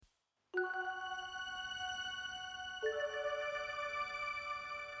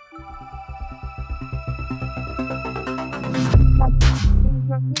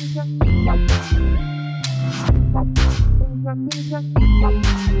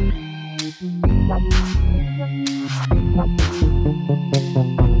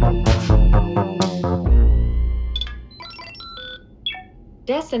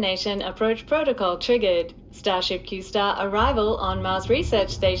Destination approach protocol triggered. Starship Q-Star arrival on Mars Research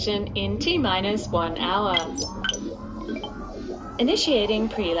Station in T-minus 1 hour. Initiating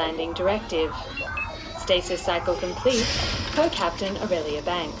pre-landing directive. Stasis cycle complete. Co-Captain Aurelia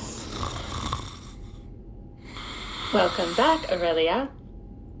Banks. Welcome back, Aurelia.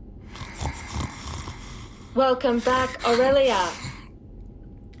 Welcome back, Aurelia.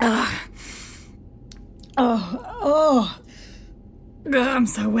 I'm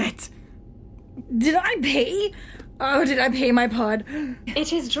so wet. Did I pee? Oh, did I pee my pod?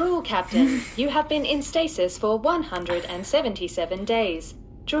 It is drool, Captain. You have been in stasis for 177 days.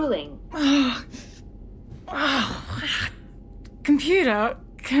 Drooling. Computer,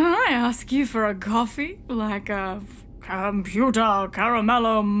 can I ask you for a coffee? Like a computer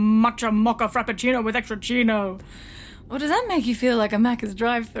caramello matcha mocha frappuccino with extra chino. Or does that make you feel like a Macca's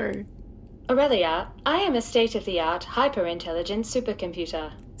drive-thru? Aurelia, I am a state-of-the-art, hyper-intelligent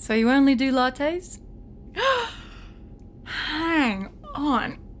supercomputer. So you only do lattes? Hang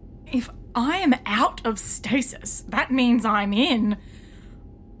on. If I am out of stasis, that means I'm in.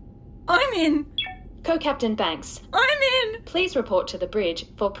 Co-Captain Banks. I'm in. Please report to the bridge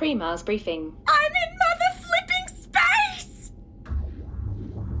for pre-Mars briefing. I'm in mother-flipping space!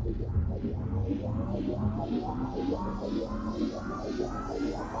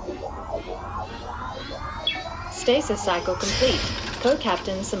 Stasis cycle complete.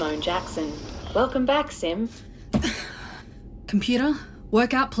 Co-Captain Simone Jackson. Welcome back, Sim. Computer,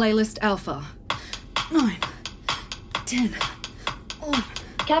 workout playlist alpha. 9, 10, 11.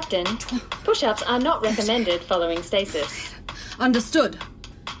 Captain, push-ups are not recommended following stasis. Understood.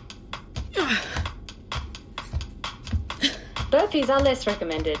 Burpees are less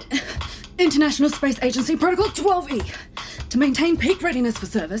recommended. International Space Agency Protocol 12E. To maintain peak readiness for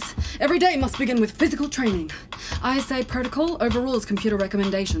service, every day must begin with physical training. ISA protocol overrules computer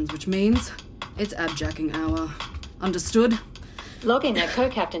recommendations, which means it's abjacking hour. Understood? Logging that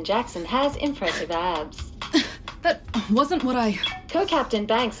Co-Captain Jackson has impressive abs. That wasn't what I... Co-Captain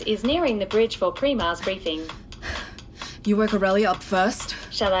Banks is nearing the bridge for pre-Mars briefing. You woke Aurelia up first?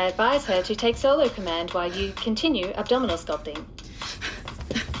 Shall I advise her to take solo command while you continue abdominal sculpting?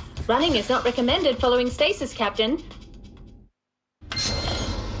 Running is not recommended following stasis, Captain.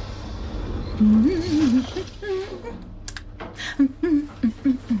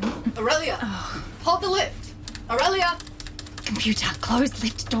 Aurelia! Hold the lift! Aurelia! Computer, close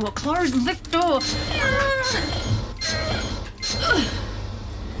lift door, close lift door.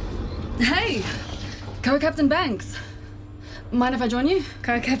 Hey! Co-Captain Banks. Mind if I join you?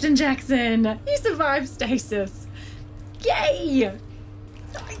 Co-Captain Jackson, you survived stasis. Yay!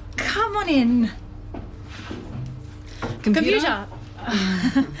 Come on in. Computer?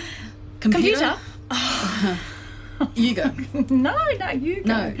 Computer? You go. No, you go.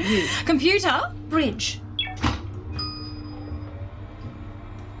 No, you. Computer, bridge.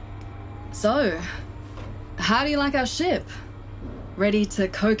 So, how do you like our ship? Ready to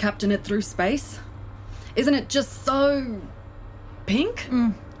co-captain it through space? Isn't it just so... pink?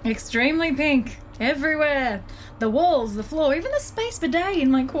 Extremely pink. Everywhere. The walls, the floor, even the space bidet in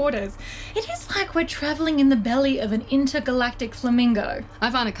my quarters. It is like we're travelling in the belly of an intergalactic flamingo. I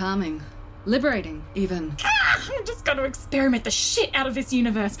find it calming. Liberating, even. I'm just going to experiment the shit out of this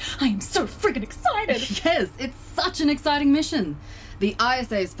universe. I am so friggin' excited. Yes, it's such an exciting mission. The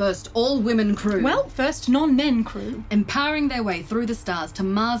ISA's first all-women crew. Well, first non-men crew. Empowering their way through the stars to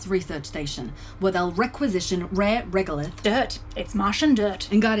Mars Research Station, where they'll requisition rare regolith. Dirt. It's Martian dirt.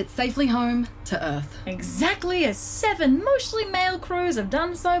 And guide it safely home to Earth. Exactly as 7 mostly male crews have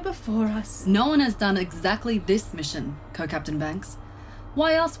done so before us. No one has done exactly this mission, Co-Captain Banks.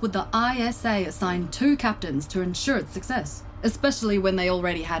 Why else would the ISA assign 2 captains to ensure its success? Especially when they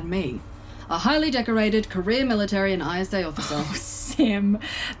already had me. A highly decorated career military and ISA officer. Oh, Sim.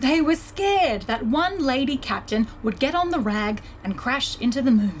 They were scared that one lady captain would get on the rag and crash into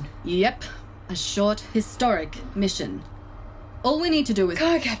the moon. Yep. A short, historic mission. All we need to do is...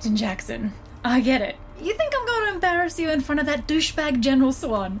 Co-Captain Jackson, I get it. You think I'm going to embarrass you in front of that douchebag General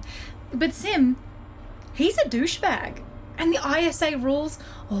Swan. But Sim, he's a douchebag. And the ISA rules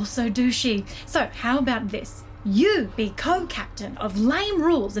also douchey. So how about this? You be co-captain of lame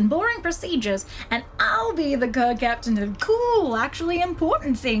rules and boring procedures, and I'll be the co-captain of cool, actually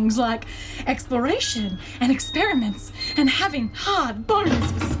important things like exploration and experiments and having hard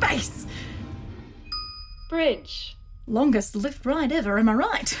bonus for space. Bridge. Longest lift ride ever, am I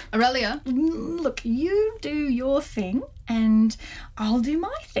right? Aurelia? Look, you do your thing, and I'll do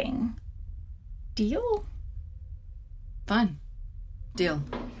my thing. Deal? Fine. Deal.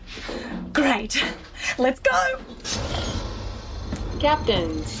 Great. Let's go!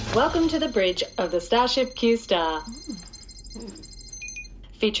 Captains, welcome to the bridge of the Starship Q-Star.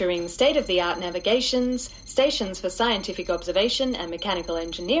 Featuring state-of-the-art navigations, stations for scientific observation and mechanical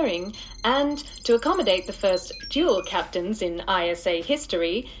engineering, and to accommodate the first dual captains in ISA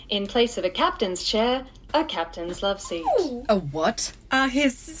history, in place of a captain's chair, a captain's love seat. A what? A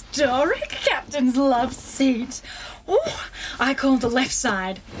historic captain's love seat. Oh, I call the left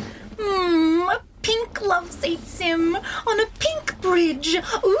side. A pink love seat, Sim, on a pink bridge.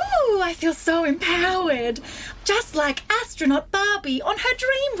 Ooh, I feel so empowered. Just like astronaut Barbie on her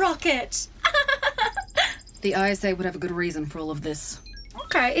dream rocket. The ISA would have a good reason for all of this.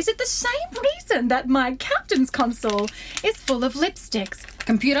 Okay, is it the same reason that my captain's console is full of lipsticks?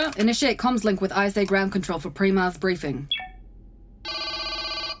 Computer, initiate comms link with ISA ground control for pre-Mars briefing.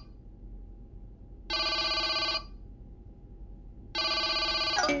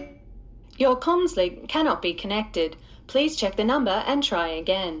 Your comms link cannot be connected. Please check the number and try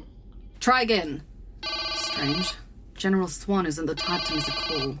again. Try again. Strange. General Swan isn't the type to miss a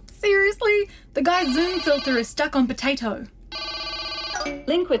call. Seriously? The guy's Zoom filter is stuck on potato.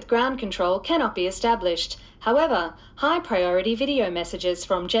 Link with ground control cannot be established. However, high-priority video messages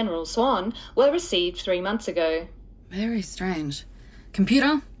from General Swan were received 3 months ago. Very strange.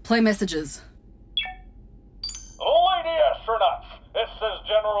 Computer, play messages. Lady astronauts, this is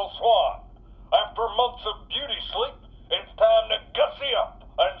General Swan. After months of beauty sleep, it's time to gussy up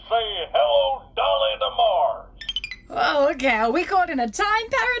and say hello, Dolly, to Mars. Oh, okay. Are we caught in a time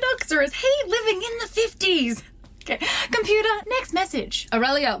paradox, or is he living in the 50s? Okay. Computer, next message.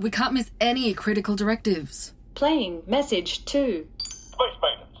 Aurelia, we can't miss any critical directives. Playing message 2. Space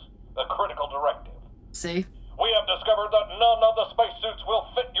maidens, a critical directive. See? We have discovered that none of the spacesuits will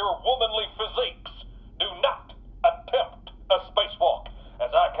fit your womanly physiques. Do not attempt a spacewalk,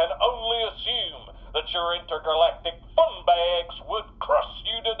 as I can only assume that your intergalactic fun bags would crush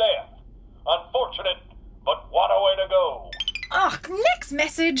you to death. Unfortunate, but what a way to go. Oh, next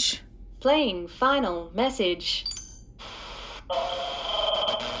message. Playing final message.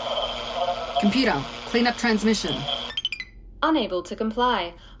 Computer, clean up transmission. Unable to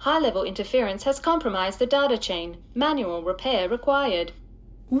comply. High-level interference has compromised the data chain. Manual repair required.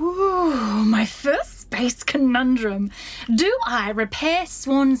 Ooh, my first space conundrum. Do I repair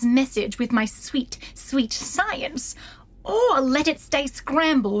Swan's message with my sweet, sweet science, or let it stay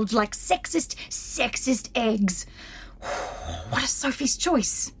scrambled like sexist eggs? What a Sophie's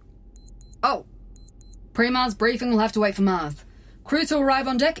choice. Oh. Pre-Mars briefing will have to wait for Mars. Crew to arrive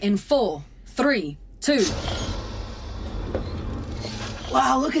on deck in 4, 3, 2.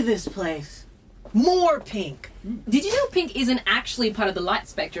 Wow, look at this place. More pink. Did you know pink isn't actually part of the light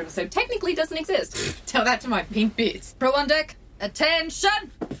spectrum, so technically doesn't exist? Tell that to my pink bits. Crew on deck,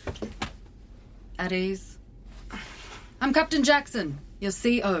 attention! At ease. I'm Captain Jackson, your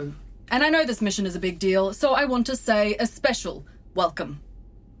CO. And I know this mission is a big deal, so I want to say a special welcome.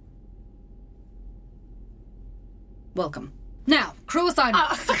 Welcome. Now, crew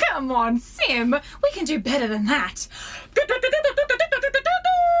assignments. Oh, come on, Sim. We can do better than that.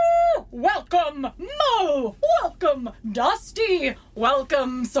 Welcome, Mo. Welcome, Dusty.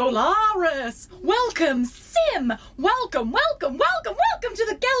 Welcome, Solaris. Welcome, Sim. Welcome to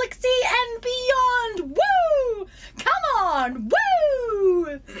the galaxy and beyond. Woo! Come on,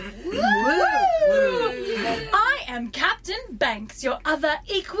 woo! I am Captain Banks, your other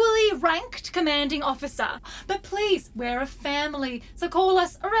equally ranked commanding officer. But please, we're a family, so call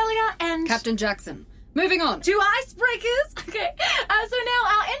us Aurelia and... Captain Jackson. Moving on. 2 icebreakers? Okay. So now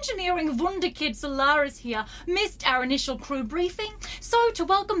our engineering wunderkid Solaris here missed our initial crew briefing. So to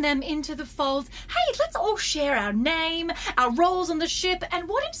welcome them into the fold, hey, let's all share our name, our roles on the ship, and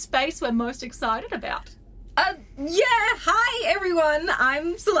what in space we're most excited about. Hi everyone,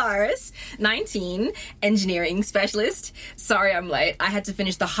 I'm Solaris, 19, engineering specialist. Sorry I'm late, I had to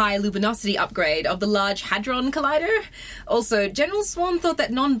finish the high luminosity upgrade of the Large Hadron Collider. Also, General Swan thought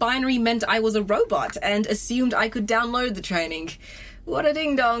that non-binary meant I was a robot and assumed I could download the training. What a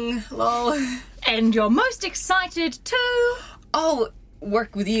ding-dong, lol. And you're most excited to... Oh,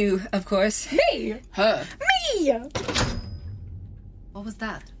 work with you, of course. Me! Her. Me! What was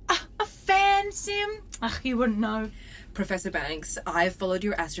that? A fan, Sim? Ugh, you wouldn't know. Professor Banks, I've followed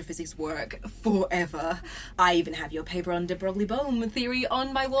your astrophysics work forever. I even have your paper on de Broglie-Bohm theory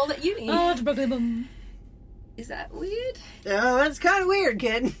on my wall at uni. Oh, de Broglie-Bohm. Is that weird? Oh, that's kind of weird,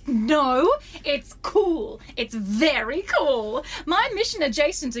 kid. No, it's cool. It's very cool. My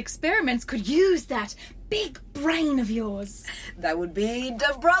mission-adjacent experiments could use that big brain of yours. That would be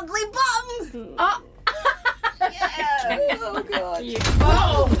de Broglie-Bohm! Yeah. Oh, God.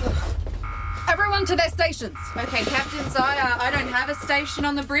 Oh! Everyone to their stations. Okay, Captains, I don't have a station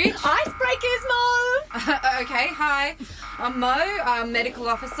on the bridge. Icebreakers, Mo! Okay, hi. I'm Mo, I'm medical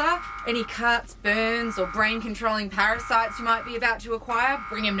officer. Any cuts, burns, or brain-controlling parasites you might be about to acquire,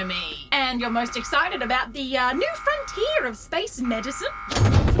 bring them to me. And you're most excited about the new frontier of space medicine?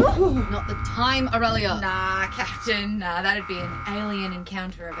 Not the time, Aurelia. Nah, Captain, that'd be an alien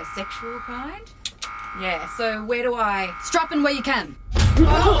encounter of a sexual kind. Yeah, so where do I... Strap in where you can.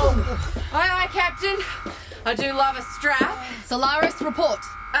 Aye, Captain. I do love a strap. Solaris, report.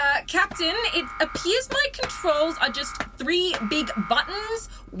 Captain, it appears my controls are just 3 big buttons.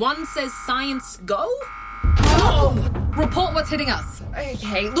 One says science go. Report what's hitting us.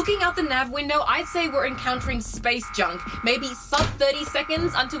 Okay, looking out the nav window, I'd say we're encountering space junk. Maybe sub 30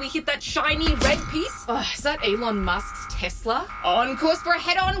 seconds until we hit that shiny red piece. Is that Elon Musk's Tesla? On course for a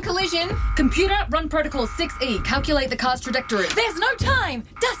head-on collision. Computer, run protocol 6E. Calculate the car's trajectory. There's no time!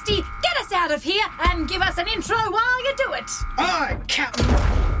 Dusty, get us out of here and give us an intro while you do it! Alright, Captain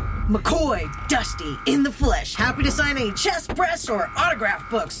McCoy, Dusty, in the flesh. Happy to sign any chest press or autograph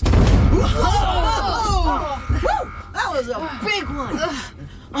books. Whoa! Woo! That was a big one.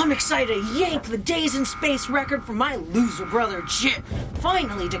 I'm excited to yank the days in space record from my loser brother Chip,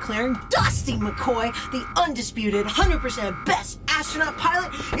 finally declaring Dusty McCoy the undisputed 100% best astronaut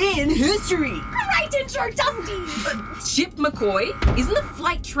pilot in history. Great intro, Dusty! Chip McCoy? Isn't the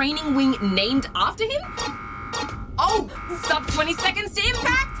flight training wing named after him? Oh, sub 20 seconds to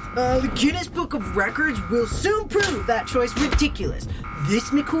impact. The Guinness Book of Records will soon prove that choice ridiculous.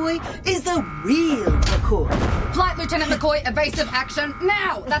 This McCoy is the real McCoy. Flight Lieutenant McCoy, evasive action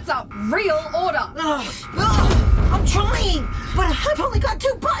now! That's a real order. I'm trying, but I've only got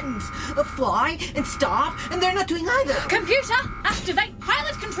 2 buttons. Fly and stop, and they're not doing either. Computer, activate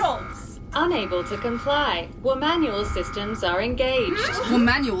pilot controls! Unable to comply. Womanual systems are engaged.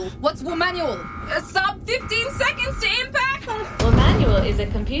 Womanual? What's Womanual? Sub 15 seconds to impact. Womanual is a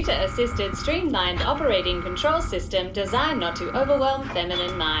computer-assisted, streamlined operating control system designed not to overwhelm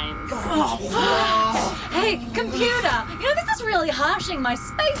feminine minds. Hey, computer, this is really harshing my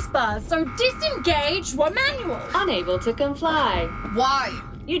space bars, so disengage Womanual. Unable to comply. Why?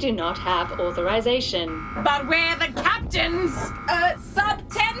 You do not have authorization. But we're the captains! Sub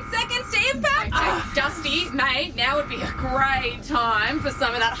 10 seconds to impact. Dusty, mate, now would be a great time for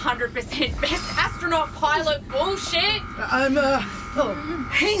some of that 100% best astronaut pilot bullshit.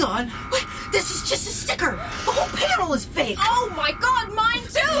 Hang on. What? This is just a sticker. The whole panel is fake. Oh my god, mine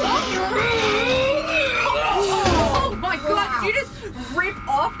too! Oh my god, did you just rip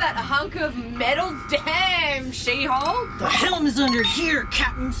off that hunk of metal? Damn, She-Hulk. The helm is under here,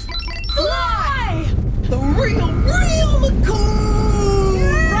 captains. Fly! The real McCoy!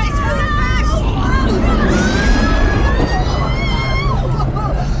 Brace for impact!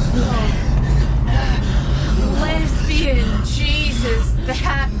 Lesbian, Jesus,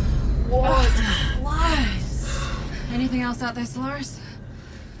 that was close. Anything else out there, Solaris?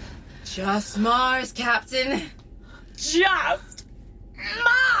 Just Mars, Captain. Just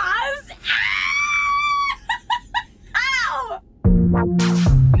Mars! Ow!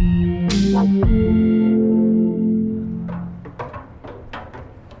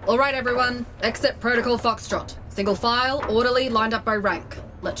 All right, everyone. Exit protocol Foxtrot. Single file, orderly, lined up by rank.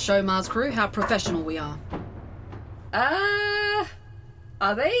 Let's show Mars crew how professional we are.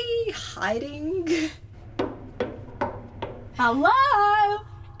 Are they hiding? Hello?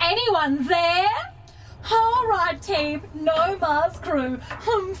 Anyone there? All right, team. No Mars crew.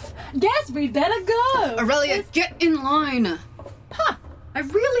 Humph. Guess we'd better go. Aurelia, get in line. Huh. I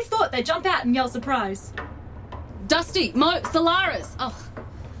really thought they'd jump out and yell surprise. Dusty, Mo, Solaris. Oh,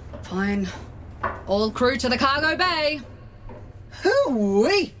 fine. All crew to the cargo bay.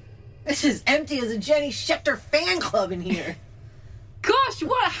 Hoo-wee! This is empty as a Jenny Schechter fan club in here. Gosh,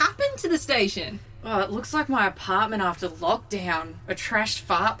 what happened to the station? Oh, it looks like my apartment after lockdown. A trashed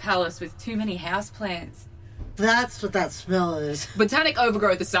fart palace with too many houseplants. That's what that smell is. Botanic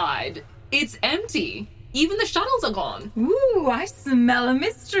overgrowth aside, it's empty. Even the shuttles are gone. Ooh, I smell a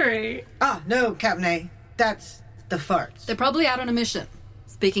mystery. No, Captain A. That's the farts. They're probably out on a mission.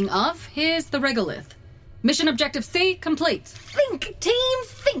 Speaking of, here's the regolith. Mission objective C complete. Think, team,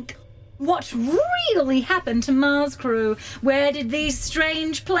 think. What really happened to Mars crew? Where did these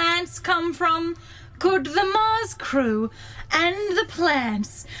strange plants come from? Could the Mars crew and the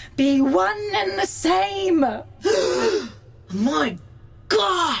plants be one and the same? My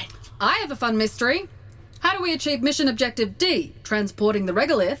God! I have a fun mystery. How do we achieve mission objective D, transporting the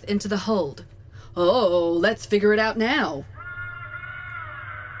regolith into the hold? Oh, let's figure it out now.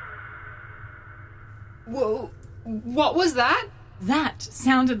 Whoa, what was that? That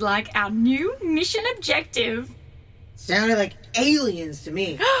sounded like our new mission objective. Sounded like aliens to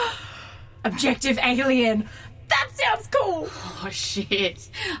me. Objective alien. That sounds cool. Oh, shit.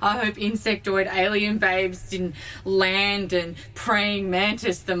 I hope insectoid alien babes didn't land and praying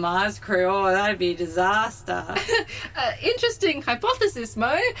mantis the Mars crew. Oh, that'd be a disaster. Interesting hypothesis,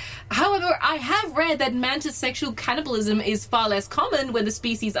 Mo. However, I have read that mantis sexual cannibalism is far less common when the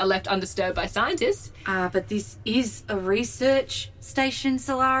species are left undisturbed by scientists. But this is a research station,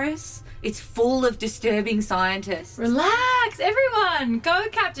 Solaris. It's full of disturbing scientists. Relax, everyone. Go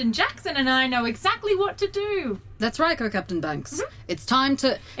Captain Jackson and I know exactly what to do. That's right, Co-Captain Banks. It's time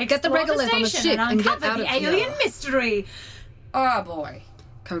to get the Explore regolith on the station ship and get uncover out the of alien here. mystery. Oh, boy.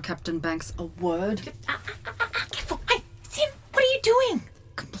 Co-Captain Banks, a word. Careful. Hey, Sim, what are you doing?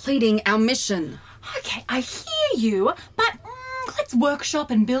 Completing our mission. Okay, I hear you, but let's workshop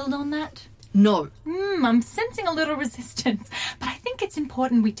and build on that. No. I'm sensing a little resistance, but I think it's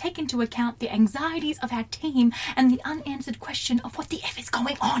important we take into account the anxieties of our team and the unanswered question of what the F is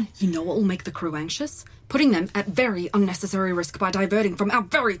going on. You know what will make the crew anxious? Putting them at very unnecessary risk by diverting from our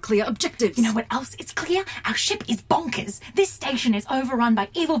very clear objectives. You know what else is clear? Our ship is bonkers. This station is overrun by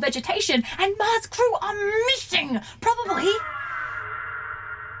evil vegetation, and Mars crew are missing. Probably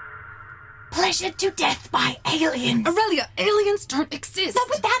pleasured to death by aliens. Aurelia, aliens don't exist. Not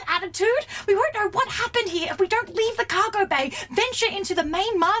with that attitude. We won't know what happened here if we don't leave the cargo bay, venture into the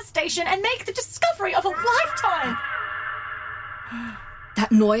main Mars station, and make the discovery of a lifetime.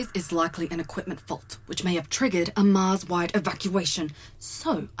 That noise is likely an equipment fault, which may have triggered a Mars-wide evacuation.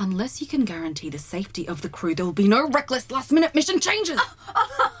 So, unless you can guarantee the safety of the crew, there will be no reckless last-minute mission changes.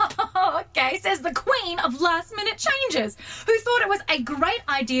 Okay, says the queen of last-minute changes, who thought it was a great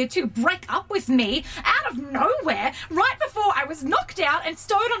idea to break up with me out of nowhere right before I was knocked out and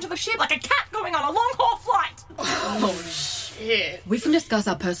stowed onto the ship like a cat going on a long-haul flight. Oh, shit. We can discuss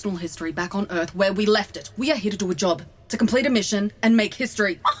our personal history back on Earth where we left it. We are here to do a job, to complete a mission and make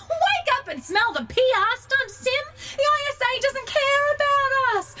history. Oh, wake up and smell the PR stunt, Sim. The ISA doesn't care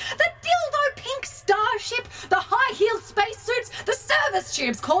about us. The dildo pink starship, the high-heeled spacesuits, the service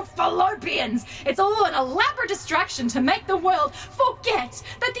tubes called fallopians. It's all an elaborate distraction to make the world forget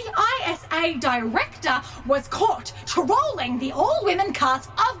that the ISA director was caught trolling the all-women cast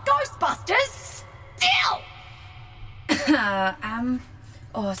of Ghostbusters. Still!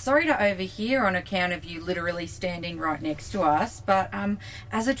 Oh, sorry to overhear on account of you literally standing right next to us, but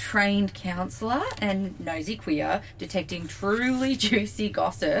as a trained counsellor and nosy queer detecting truly juicy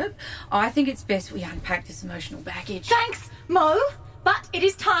gossip, I think it's best we unpack this emotional baggage. Thanks, Mo. But it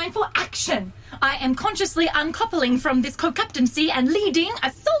is time for action. I am consciously uncoupling from this co-captaincy and leading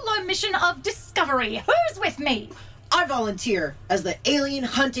a solo mission of discovery. Who's with me? I volunteer as the alien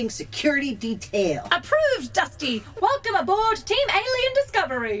hunting security detail. Approved, Dusty. Welcome aboard Team Alien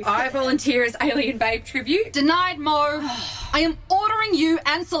Discovery. I volunteer as Alien Babe Tribute. Denied, Mo. I am ordering you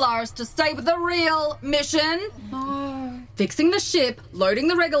and Solaris to stay with the real mission. Fixing the ship, loading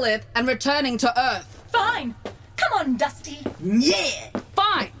the regolith, and returning to Earth. Fine. Come on, Dusty. Yeah!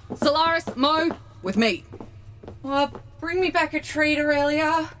 Fine. Solaris, Mo, with me. Oh, bring me back a treat,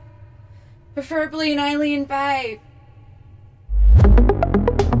 Aurelia. Preferably an alien babe.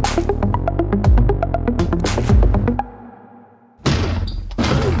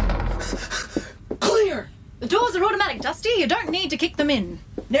 Clear! The doors are automatic, Dusty. You don't need to kick them in.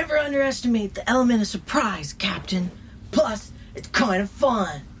 Never underestimate the element of surprise, Captain. Plus, it's kind of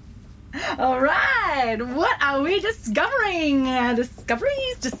fun. All right. What are we discovering?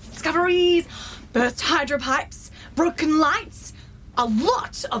 Discoveries. Burst hydropipes, broken lights, a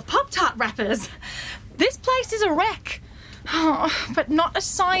lot of Pop-Tart wrappers. This place is a wreck. Oh, but not a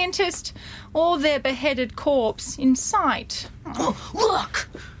scientist or their beheaded corpse in sight. Oh, look!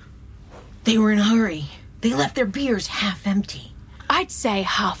 They were in a hurry. They left their beers half empty. I'd say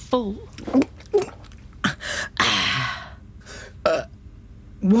half full.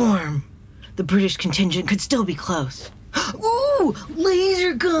 Warm. The British contingent could still be close. Ooh,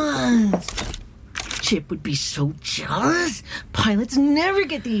 laser guns! Chip would be so jealous. Pilots never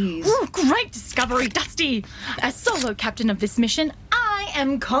get these. Ooh, great discovery, Dusty. As solo captain of this mission, I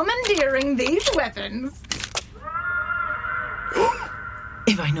am commandeering these weapons.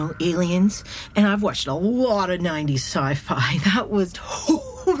 if I know aliens, and I've watched a lot of 90s sci-fi, that was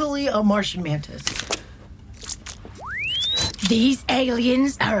totally a Martian mantis. These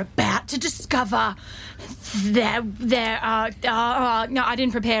aliens are about to discover no, I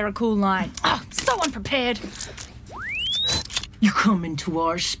didn't prepare a cool line. Oh, so unprepared. You come into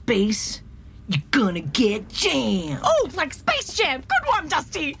our space, you're gonna get jammed. Oh, like Space Jam. Good one,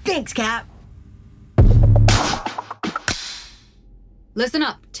 Dusty. Thanks, Cap. Listen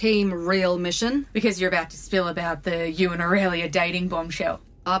up, Team Real Mission. Because you're about to spill about the you and Aurelia dating bombshell.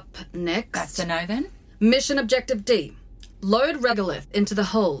 Up next. That's a no then? Mission Objective D. Load regolith into the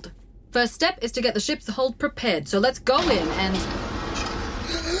hold. First step is to get the ship's hold prepared, so let's go in and...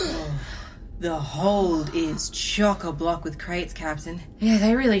 The hold is chock-a-block with crates, Captain. Yeah,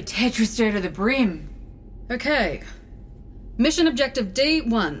 they really Tetris her to the brim. Okay. Mission Objective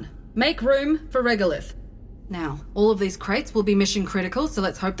D1. Make room for regolith. Now, all of these crates will be mission critical, so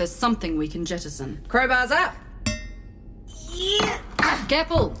let's hope there's something we can jettison. Crowbars up.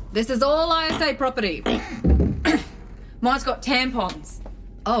 Careful! This is all ISA property. Mine's got tampons.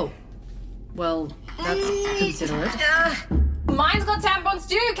 Oh. Well, that's considerate. Mine's got tampons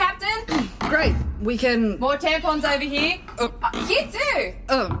too, Captain. Great. We can... More tampons over here. Here too.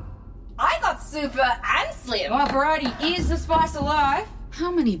 Oh. I got super and slim. Well, variety is the spice of life. How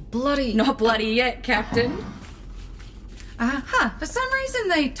many bloody... Not bloody yet, Captain. For some reason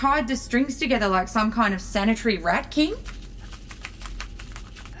they tied the strings together like some kind of sanitary rat king.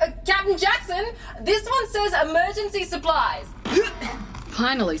 Captain Jackson, this one says emergency supplies.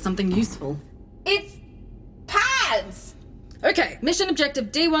 Finally, something useful. It's pads. Okay, mission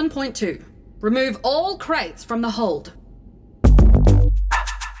objective D1.2. Remove all crates from the hold.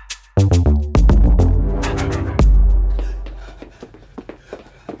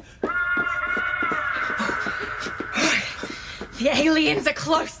 The aliens are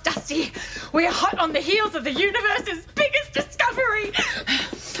close, Dusty. We're hot on the heels of the universe's biggest discovery.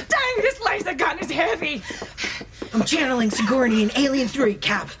 Dang, this laser gun is heavy. I'm channeling Sigourney in Alien 3,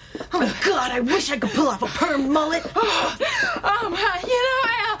 Cap. Oh my god, I wish I could pull off a perm mullet. I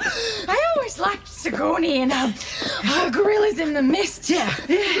always liked Sigourney and Gorillas in the Mist. Yeah.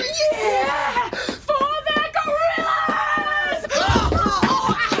 For the gorillas!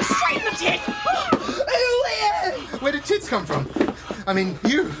 Straight in the tit. Where did tits come from? I mean,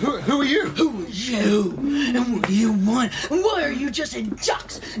 you. Who are you? Who are you? And what do you want? And why are you just in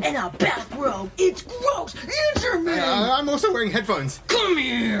ducks and a bathrobe? It's gross. Answer me. I'm also wearing headphones. Come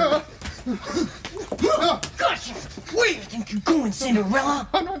here. Gotcha. Where do you think you're going, Cinderella?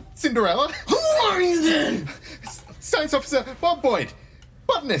 I'm not Cinderella. Who are you then? Science Officer Bob Boyd.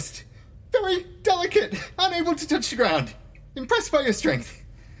 Botanist. Very delicate. Unable to touch the ground. Impressed by your strength.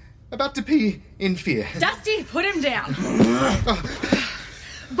 About to pee in fear. Dusty, put him down.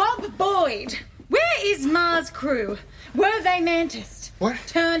 Bob Boyd, where is Mars crew? Were they mantis? What?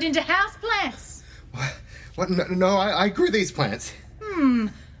 Turned into houseplants? What? No, I grew these plants.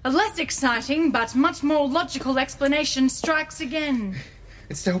 A less exciting but much more logical explanation strikes again.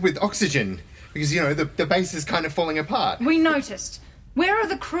 It's to help with oxygen. Because, the base is kind of falling apart. We noticed. Where are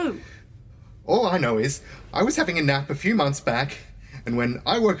the crew? All I know is I was having a nap a few months back, and when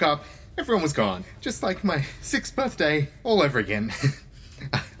I woke up, everyone was gone. Just like my 6th birthday all over again.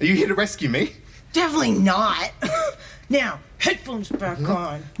 Are you here to rescue me? Definitely not. Now, headphones back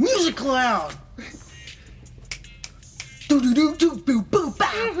on. Music loud.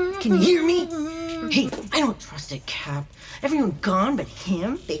 Do-do-do-do-boo-boo-bow. Can you hear me? Hey, I don't trust it, Cap. Everyone gone but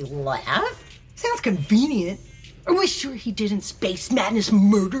him? They laugh? Sounds convenient. Are we sure he didn't space madness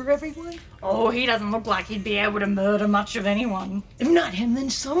murder everyone? Oh, he doesn't look like he'd be able to murder much of anyone. If not him,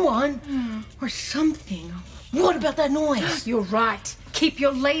 then someone. Or something. What about that noise? You're right. Keep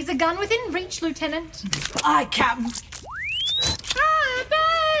your laser gun within reach, Lieutenant. Aye, Captain.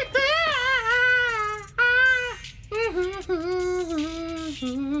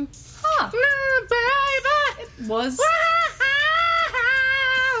 It was.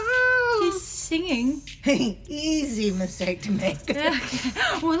 He's singing. Hey, easy mistake to make. Okay.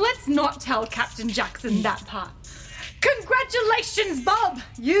 Well, let's not tell Captain Jackson that part. Congratulations, Bob!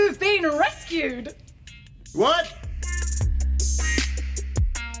 You've been rescued! What?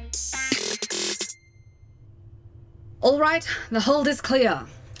 All right, the hold is clear.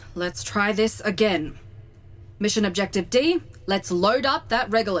 Let's try this again. Mission objective D, let's load up that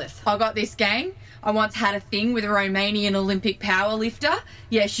regolith. I got this, gang. I once had a thing with a Romanian Olympic powerlifter.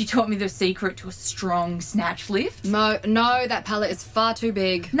 Yeah, she taught me the secret to a strong snatch lift. No, that pallet is far too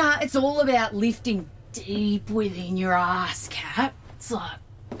big. Nah, it's all about lifting deep within your ass, Cap. It's like,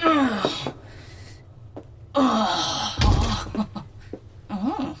 ugh.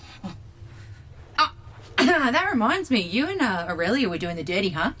 reminds me, you and Aurelia were doing the dirty,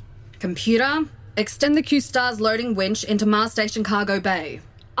 huh? Computer, extend the Q-Star's loading winch into Mars Station Cargo Bay.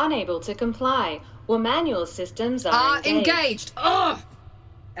 Unable to comply. Well, manual systems are Engaged. Ugh!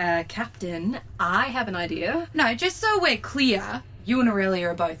 Captain, I have an idea. No, just so we're clear, you and Aurelia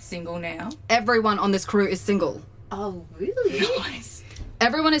are both single now. Everyone on this crew is single. Oh, really? Nice.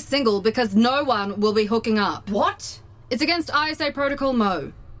 Everyone is single because no one will be hooking up. What? It's against ISA Protocol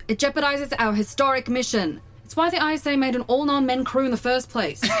Mo. It jeopardizes our historic mission. It's why the ISA made an all-non-men crew in the first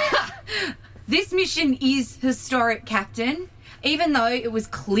place. This mission is historic, Captain. Even though it was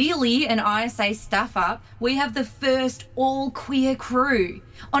clearly an ISA stuff-up, we have the first all-queer crew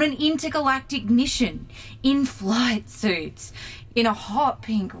on an intergalactic mission, in flight suits, in a hot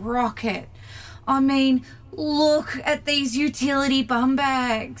pink rocket. I mean, look at these utility bum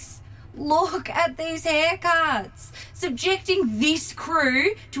bags. Look at these haircuts. Subjecting this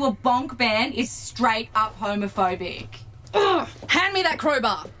crew to a bonk ban is straight up homophobic. Ugh! Hand me that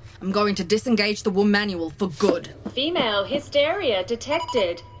crowbar. I'm going to disengage the WUM manual for good. Female hysteria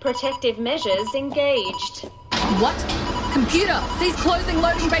detected. Protective measures engaged. What? Computer, cease closing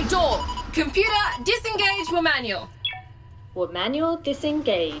loading bay door. Computer, disengage your manual. Well, manual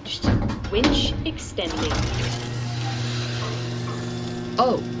disengaged. Winch extending.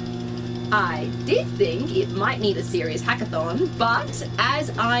 Oh, I did think it might need a serious hackathon, but as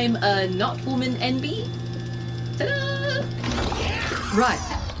I'm a not woman NB, ta-da!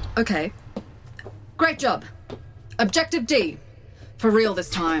 right. Okay. Great job. Objective D. For real this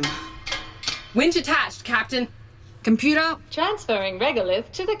time. Winch attached, Captain. Computer, Transferring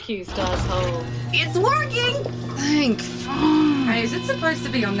regolith to the Q-Star's hole. It's working! thank. Hey, is it supposed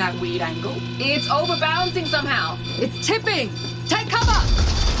to be on that weird angle? It's overbalancing somehow. It's tipping. Take cover.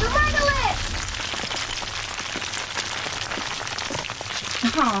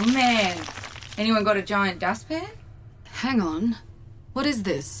 Oh, man. Anyone got a giant dustpan? Hang on. What is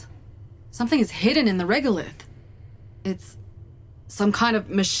this? Something is hidden in the regolith. It's some kind of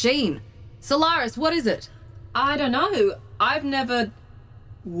machine. Solaris, what is it? I don't know. I've never...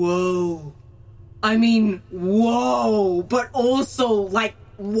 Whoa. I mean, whoa. But also, like,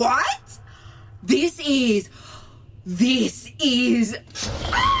 what? This is...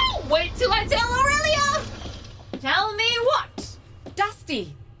 Oh, wait till I tell Aurelia! Tell me what?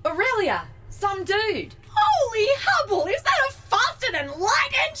 Dusty. Aurelia. Some dude. Holy hubble! Is that a faster than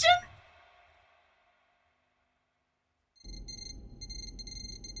light engine?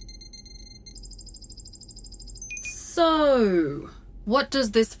 So, what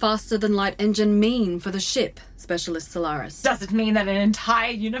does this faster-than-light engine mean for the ship, Specialist Solaris? Does it mean that an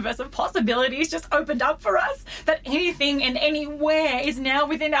entire universe of possibilities just opened up for us? That anything and anywhere is now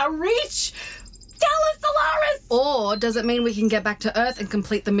within our reach? Tell us, Solaris! Or does it mean we can get back to Earth and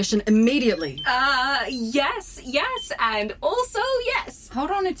complete the mission immediately? Yes, and also yes.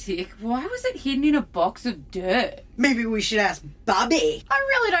 Hold on a tick. Why was it hidden in a box of dirt? Maybe we should ask Bobby. I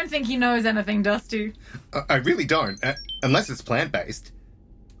really don't think he knows anything, Dusty. I really don't, unless it's plant-based.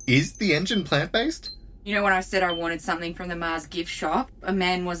 Is the engine plant-based? You know when I said I wanted something from the Mars gift shop? A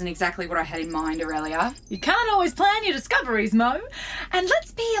man wasn't exactly what I had in mind, Aurelia. You can't always plan your discoveries, Mo. And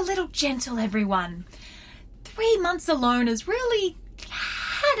let's be a little gentle, everyone. 3 months alone has really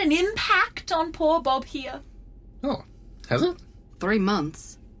had an impact on poor Bob here. Oh, has it? 3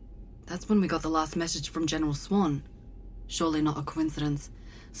 months? That's when we got the last message from General Swan. Surely not a coincidence.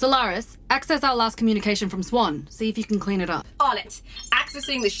 Solaris, access our last communication from Swan. See if you can clean it up. On it.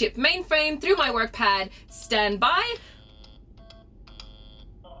 Accessing the ship mainframe through my work pad. Stand by.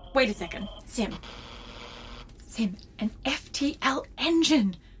 Wait a second. Sim, an FTL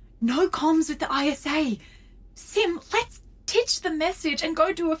engine. No comms with the ISA. Sim, let's ditch the message and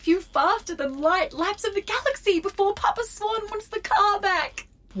go do a few faster-than-light laps of the galaxy before Papa Swan wants the car back.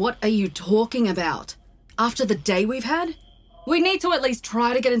 What are you talking about? After the day we've had? We need to at least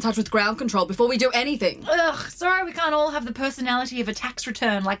try to get in touch with ground control before we do anything. Ugh, sorry we can't all have the personality of a tax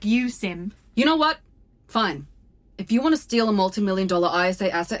return like you, Sim. You know what? Fine. If you want to steal a multi-million-dollar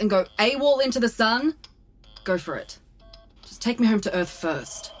ISA asset and go AWOL into the sun, go for it. Just take me home to Earth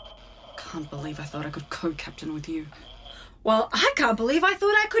first. Can't believe I thought I could co-captain with you. Well, I can't believe I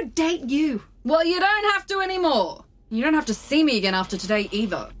thought I could date you. Well, you don't have to anymore. You don't have to see me again after today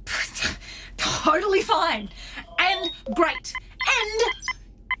either. Totally fine. And great. And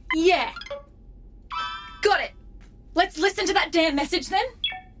yeah. Got it. Let's listen to that damn message then.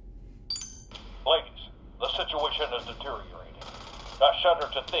 Ladies, the situation is deteriorating. I shudder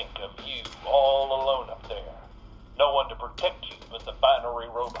to think of you all alone up there. No one to protect you but the binary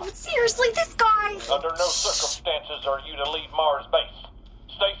robot. Seriously, this guy. Under no circumstances are you to leave Mars base.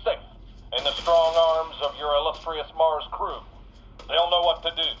 Stay safe in the strong arms of your illustrious Mars crew. They'll know what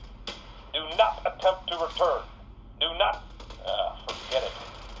to do. Do not attempt to return. Do not... forget it.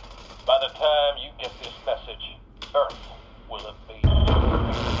 By the time you get this message, Earth will have been...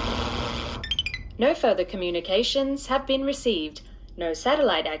 No further communications have been received. No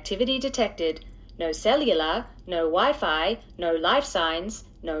satellite activity detected. No cellular, no Wi-Fi, no life signs,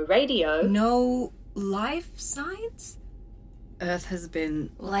 no radio. No life signs? Earth has been...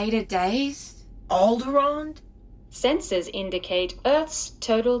 Later days? Alderaan? Sensors indicate Earth's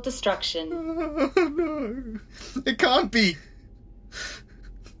total destruction. Oh, no. It can't be.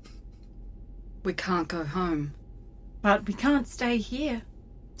 We can't go home. But we can't stay here.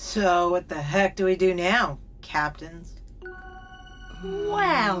 So what the heck do we do now, captains?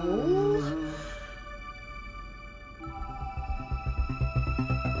 Well...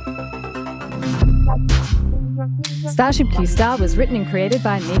 Starship Q-Star was written and created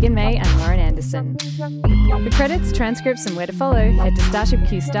by Megan May and Lauren Anderson. For credits, transcripts, and where to follow, head to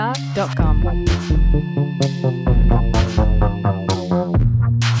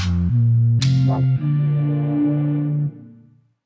starshipqstar.com.